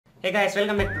Hey guys,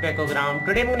 welcome back to Techogram.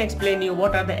 Today I'm going to explain you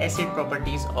what are the acid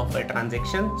properties of a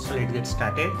transaction. So let's get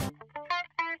started.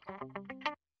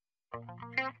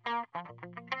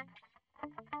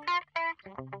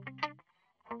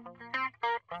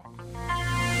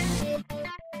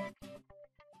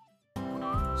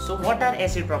 So what are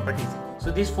acid properties?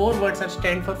 So these four words are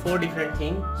stand for four different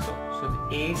things. So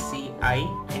the A, C, I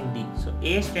and D. So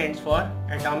A stands for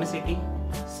atomicity,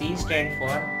 C stands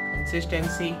for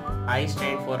consistency, I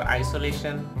stands for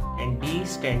isolation and D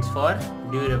stands for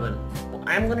durable.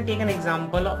 I am going to take an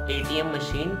example of ATM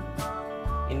machine.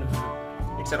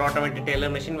 It's an automated teller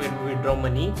machine where we withdraw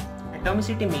money.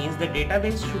 Atomicity means the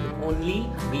database should only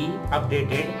be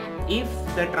updated if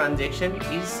the transaction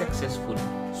is successful.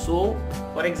 So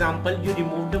for example, you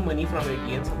remove the money from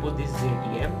ATM. Suppose this is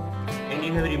ATM and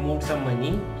you have removed some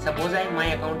money. Suppose my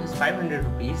account is 500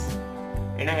 rupees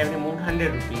and I have removed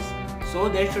 100 rupees. So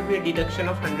there should be a deduction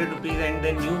of 100 rupees and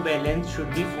the new balance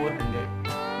should be 400.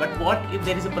 But what if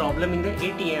there is a problem in the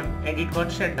ATM and it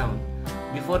got shut down?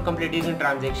 Before completing the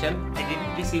transaction, I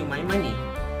didn't receive my money.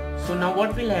 So now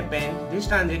what will happen? This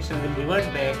transaction will revert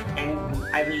back and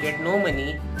I will get no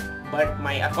money, but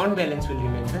my account balance will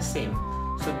remain the same.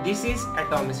 So this is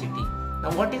atomicity.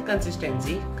 Now what is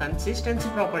consistency? Consistency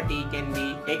property can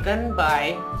be taken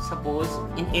by, suppose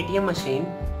in ATM machine,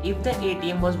 if the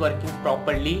ATM was working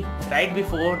properly right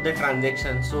before the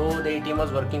transaction. So the ATM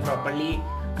was working properly,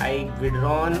 I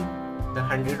withdrawn the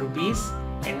 100 rupees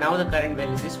and now the current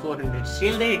balance is 400.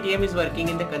 Still the ATM is working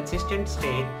in the consistent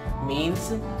state, means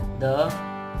the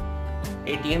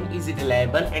ATM is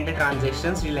reliable and the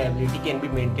transactions reliability can be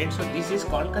maintained. So this is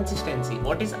called consistency.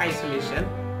 What is isolation?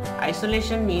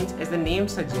 Isolation means, as the name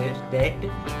suggests, that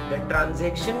the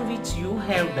transaction which you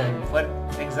have done, for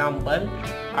example,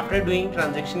 after doing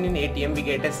transaction in ATM we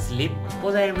get a slip.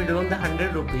 Suppose I have withdrawn the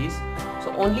 100 rupees.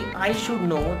 So only I should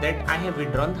know that I have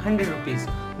withdrawn 100 rupees.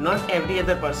 Not every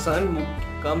other person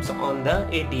who comes on the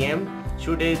ATM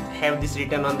should have this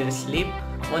written on their slip.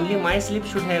 Only my slip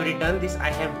should have written this, I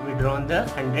have withdrawn the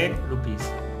 100 rupees.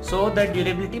 So the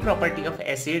durability property of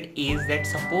acid is that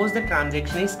suppose the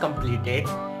transaction is completed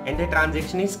and the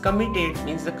transaction is committed,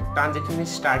 means the transaction is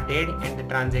started and the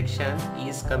transaction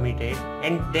is committed,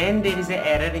 and then there is an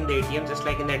error in the ATM just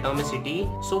like in the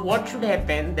atomicity. So what should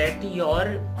happen, that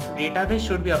your database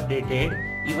should be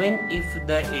updated. Even if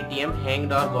the ATM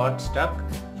hanged or got stuck,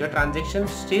 your transaction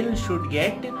still should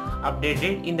get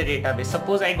updated in the database.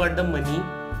 Suppose I got the money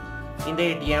in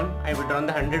the ATM, I withdrawn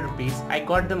the 100 rupees, I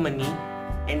got the money,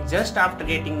 and just after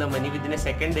getting the money, within a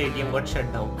second the ATM got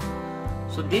shut down.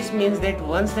 So this means that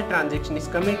once the transaction is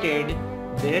committed,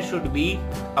 there should be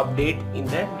update in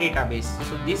the database.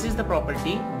 So this is the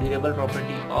property, durable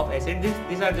property of acid.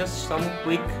 These are just some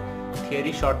quick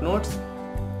theory short notes.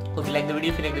 Hope you like the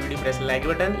video. If you like the video, press the like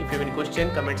button. If you have any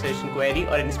question, comment, suggestion, query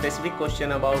or any specific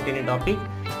question about any topic,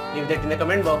 leave that in the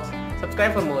comment box.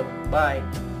 Subscribe for more. Bye.